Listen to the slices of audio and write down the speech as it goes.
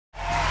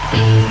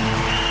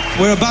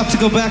We're about to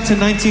go back to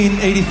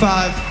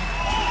 1985.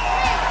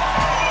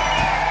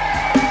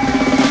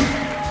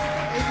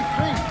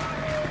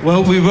 83.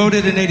 Well, we wrote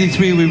it in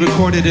 83, we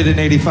recorded it in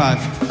 85.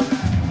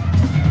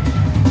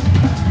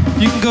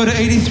 You can go to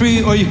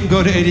 83 or you can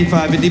go to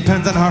 85. It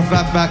depends on how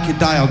far back your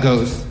dial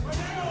goes.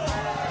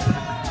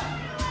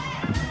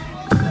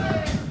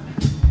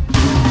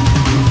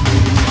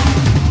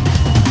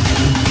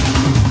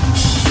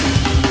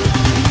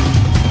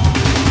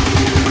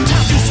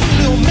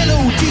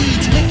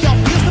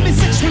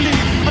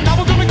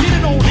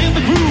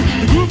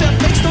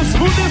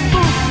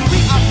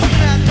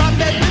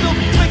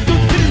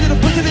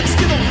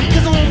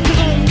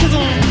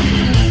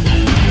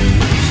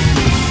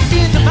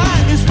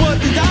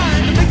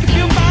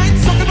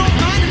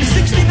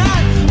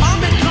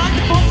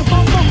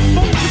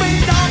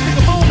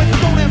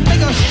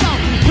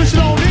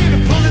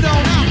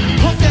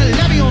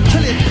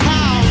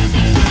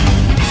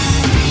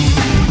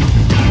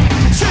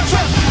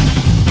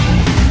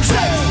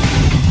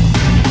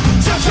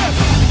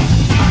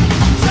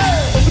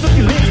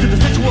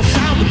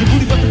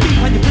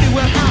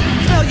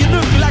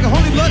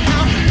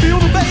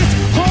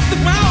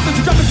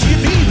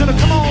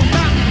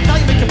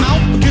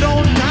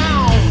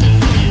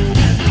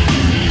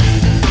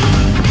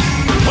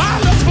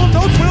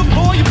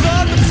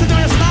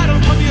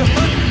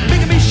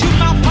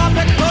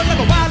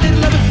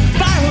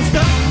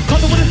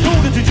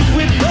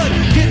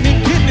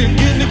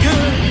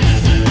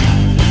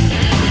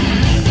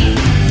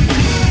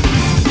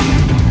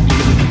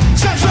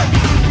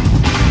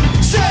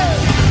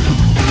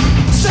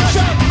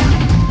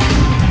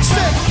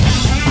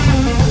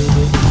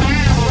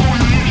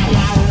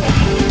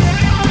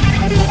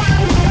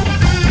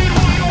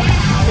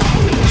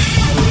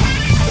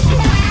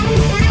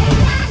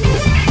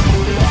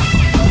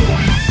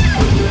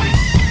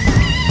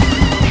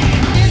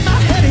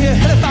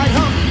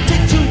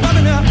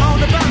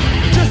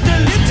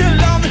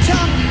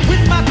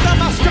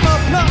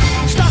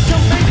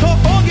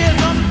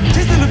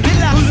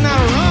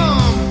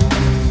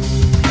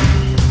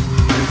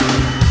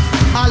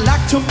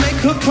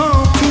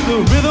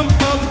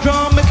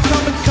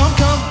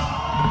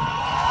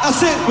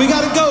 That's it. We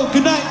gotta go.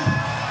 Good night.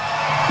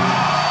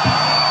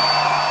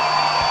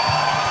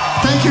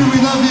 Thank you.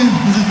 We love you.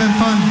 This has been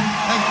fun.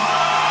 Thank you.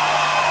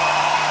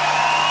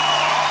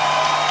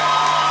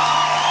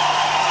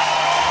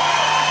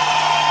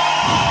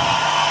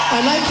 I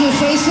like your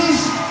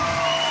faces.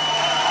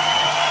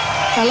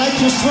 I like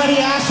your sweaty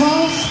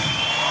assholes.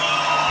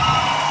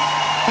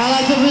 I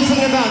like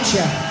everything about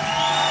you.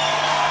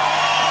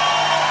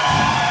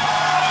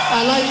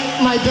 I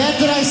like my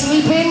bed that I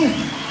sleep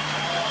in.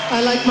 I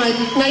like my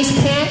nice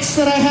pants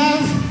that I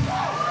have.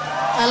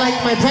 I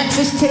like my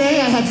breakfast today.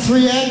 I had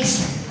 3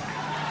 eggs.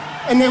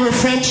 And they were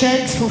French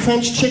eggs from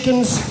French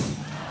chickens,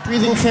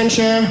 breathing French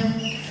air.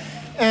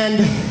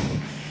 And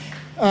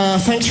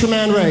thanks for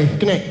Man Ray.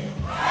 Good night.